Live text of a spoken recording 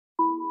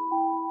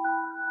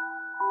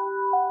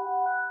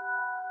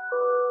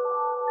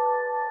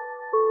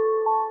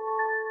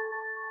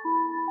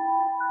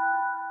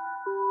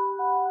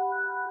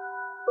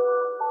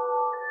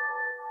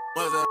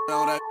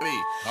know that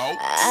be. Oh.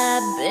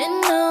 I've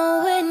been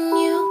knowing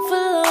you for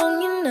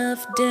long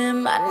enough,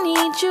 damn, I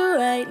need you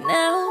right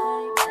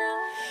now.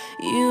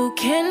 You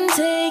can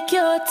take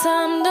your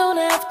time, don't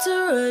have to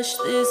rush,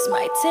 this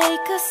might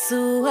take us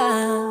a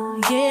while,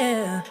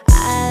 yeah.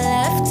 I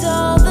left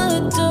all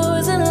the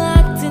doors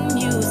unlocked and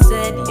you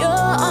said you're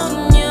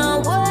on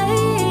your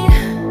way.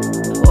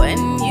 When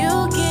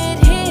you get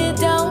here,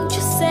 don't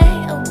you say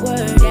a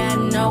word, got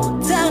no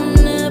time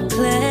to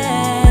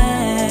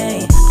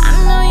play. I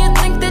know you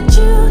think that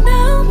you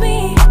know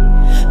me,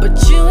 but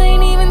you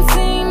ain't even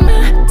seen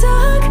my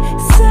dark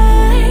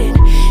side.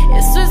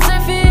 It's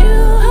reserved for you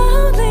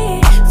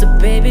only, so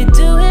baby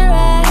do it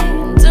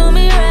right, do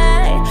me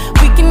right.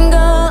 We can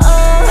go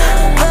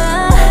over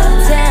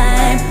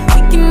time,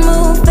 we can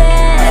move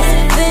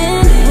fast,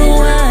 then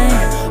rewind.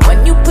 When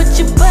you put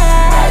your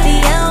body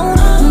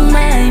on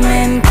mine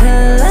and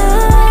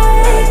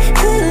collide,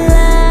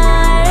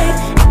 collide.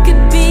 It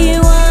could be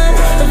one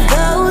of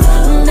those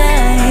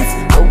nights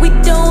where we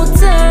don't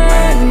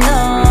turn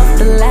off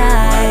the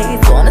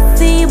lights. Wanna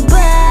see your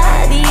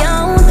body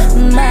on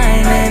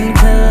mine and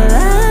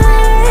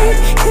collide,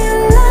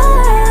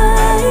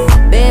 collide.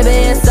 Baby,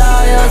 it's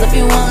all yours if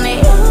you want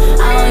it,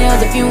 all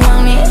yours if you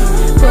want it.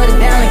 Put it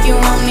down like you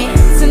want it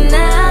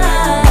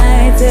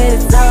tonight. Said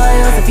it's all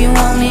yours if you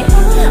want it,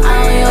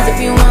 all yours if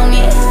you want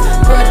it.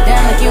 Put it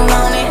down like you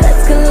want it,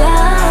 let's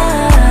collide.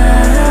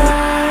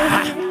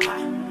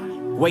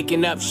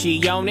 Waking up,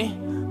 she on it.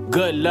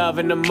 Good love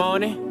in the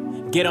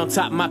morning. Get on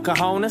top my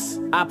cojones.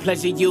 I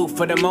pleasure you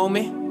for the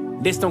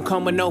moment. This don't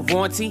come with no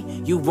warranty.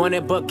 You want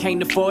it but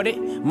can't afford it.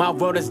 My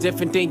world is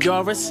different than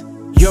yours.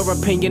 Your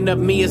opinion of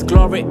me is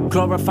glory,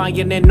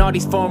 glorifying in all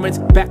these foreigns.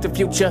 Back to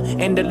Future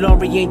and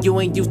DeLorean. You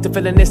ain't used to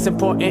feeling this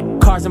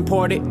important. Cars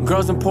imported,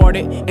 girls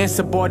imported,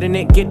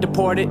 insubordinate, get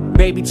deported.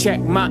 Baby, check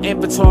my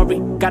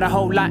inventory. Got a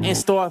whole lot in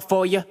store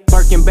for you.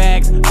 Birkin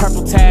bags,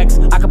 purple tags.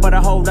 I could put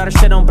a whole lot of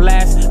shit on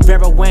blast.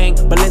 Vera Wang,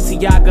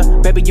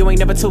 Balenciaga. Baby, you ain't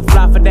never too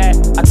fly for that.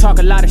 I talk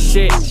a lot of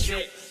shit,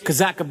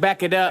 cause I could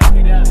back it up.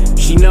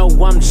 She know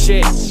I'm the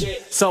shit,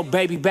 so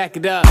baby, back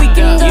it up. We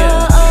can go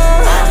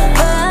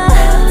over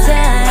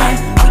time,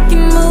 we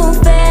can move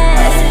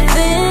fast,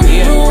 then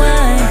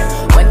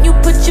rewind. When you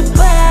put your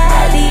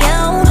body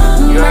on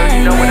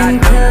mine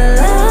and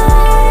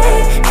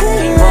collide,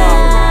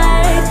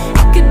 collide.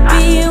 It could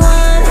be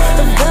one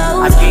of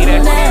those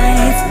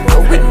nights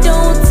where we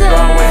don't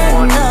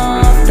turn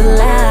off the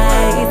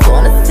lights.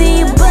 Wanna see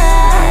your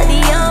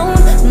body on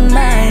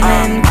mine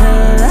and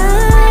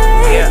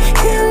collide,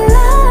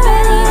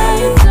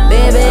 collide.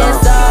 Baby,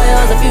 it's all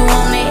yours if you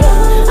want it,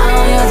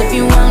 all yours if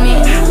you want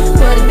it.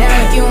 Put it down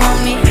if you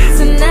want it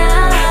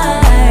tonight.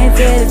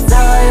 Said it's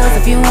all yours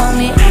if you want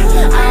it,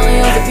 all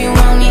yours if you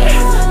want it.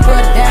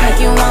 Put it down if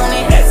you want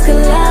it, let's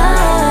collide.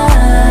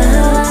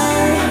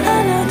 I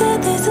know that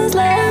this is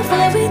love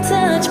where we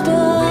touch,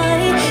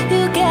 boy.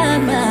 You got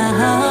my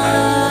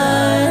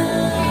heart,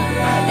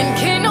 and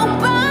can't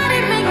nobody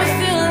make me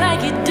feel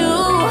like you do,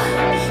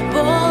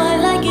 boy,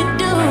 like you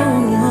do.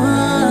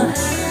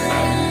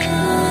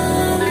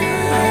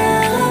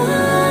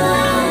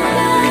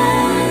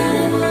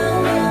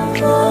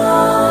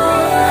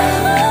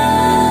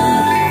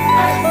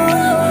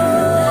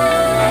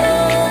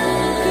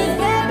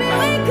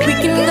 We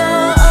can go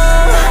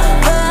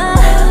over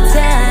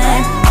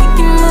time, we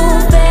can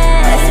move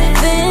fast,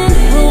 then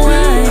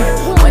rewind.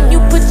 When you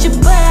put your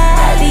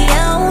body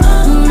on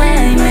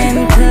mine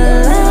and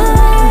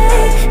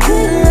collide,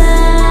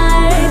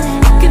 collide.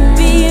 It could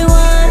be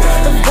one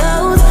of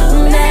those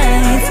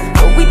nights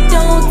where we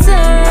don't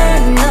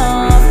turn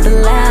off the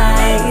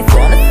lights.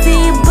 Wanna see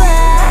your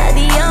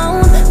body on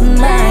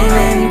mine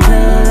and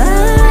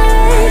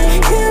collide,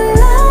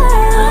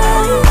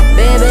 collide.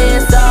 Baby,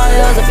 it's all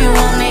yours if you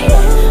want it,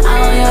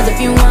 all yours if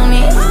you want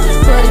it.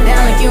 Put it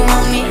down like you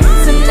want it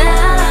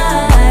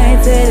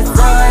tonight. Said it's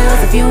all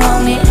yours if you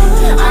want it,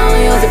 all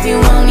yours if you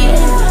want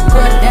it.